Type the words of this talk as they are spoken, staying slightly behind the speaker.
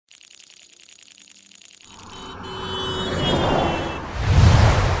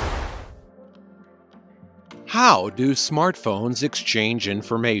How do smartphones exchange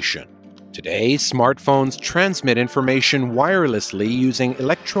information? Today, smartphones transmit information wirelessly using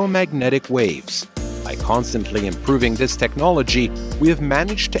electromagnetic waves. By constantly improving this technology, we have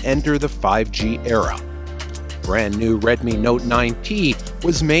managed to enter the 5G era. Brand new Redmi Note 9T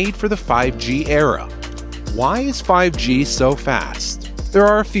was made for the 5G era. Why is 5G so fast? There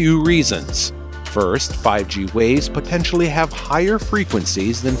are a few reasons. First, 5G waves potentially have higher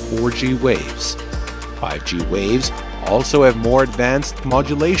frequencies than 4G waves. 5G waves also have more advanced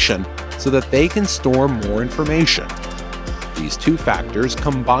modulation so that they can store more information. These two factors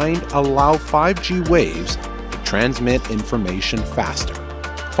combined allow 5G waves to transmit information faster.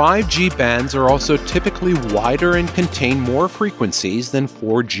 5G bands are also typically wider and contain more frequencies than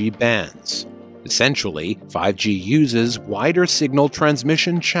 4G bands. Essentially, 5G uses wider signal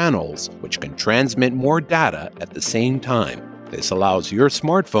transmission channels, which can transmit more data at the same time. This allows your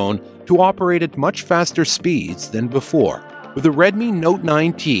smartphone to operate at much faster speeds than before. With the Redmi Note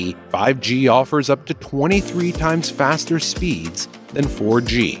 9T, 5G offers up to 23 times faster speeds than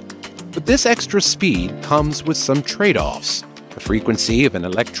 4G. But this extra speed comes with some trade-offs. The frequency of an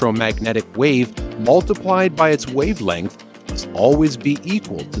electromagnetic wave multiplied by its wavelength must always be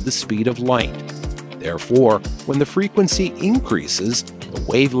equal to the speed of light. Therefore, when the frequency increases, the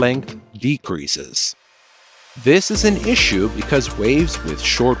wavelength decreases. This is an issue because waves with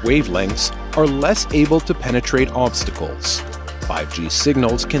short wavelengths are less able to penetrate obstacles. 5G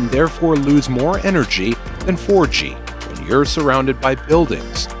signals can therefore lose more energy than 4G when you're surrounded by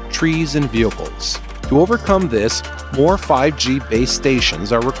buildings, trees, and vehicles. To overcome this, more 5G base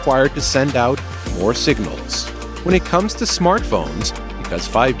stations are required to send out more signals. When it comes to smartphones, because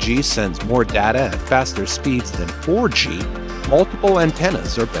 5G sends more data at faster speeds than 4G, multiple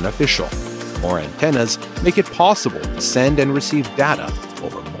antennas are beneficial. More antennas make it possible to send and receive data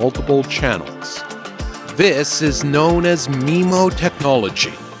over multiple channels. This is known as MIMO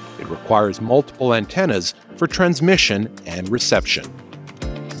technology. It requires multiple antennas for transmission and reception.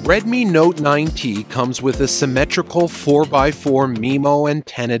 Redmi Note 9T comes with a symmetrical 4x4 MIMO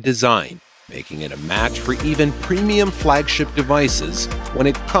antenna design, making it a match for even premium flagship devices when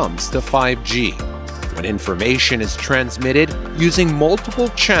it comes to 5G. When information is transmitted using multiple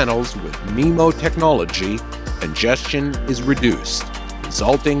channels with MIMO technology, congestion is reduced,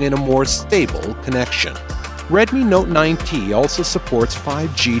 resulting in a more stable connection. Redmi Note 9T also supports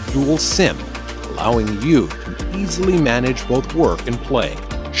 5G dual SIM, allowing you to easily manage both work and play.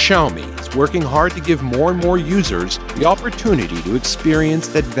 Xiaomi is working hard to give more and more users the opportunity to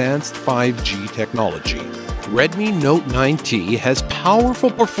experience advanced 5G technology. Redmi Note 9T has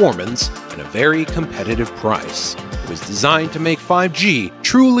powerful performance and a very competitive price. It was designed to make 5G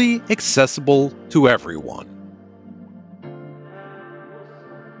truly accessible to everyone.